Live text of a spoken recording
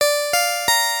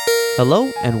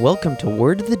Hello and welcome to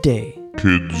Word of the Day,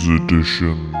 Kids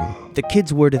Edition. The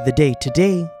kids' word of the day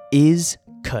today is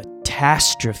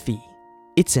catastrophe.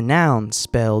 It's a noun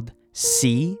spelled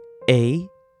C-A-T-A-S-T-R-O-P-H-E,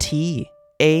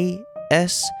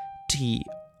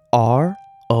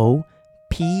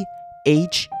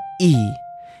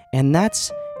 and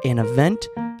that's an event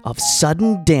of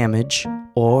sudden damage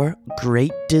or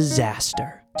great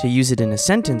disaster. To use it in a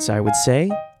sentence, I would say,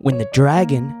 when the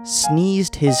dragon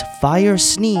sneezed his fire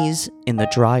sneeze in the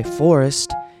dry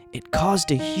forest, it caused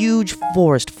a huge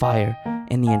forest fire,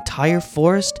 and the entire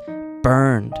forest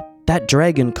burned. That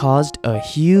dragon caused a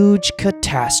huge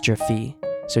catastrophe.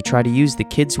 So try to use the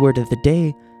kids' word of the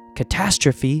day,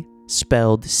 catastrophe,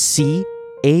 spelled C-A-T-A-S-T-R-O-P-H-E,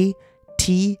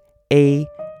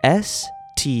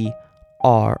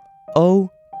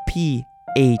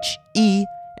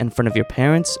 in front of your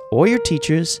parents or your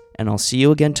teachers, and I'll see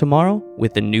you again tomorrow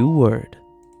with a new word.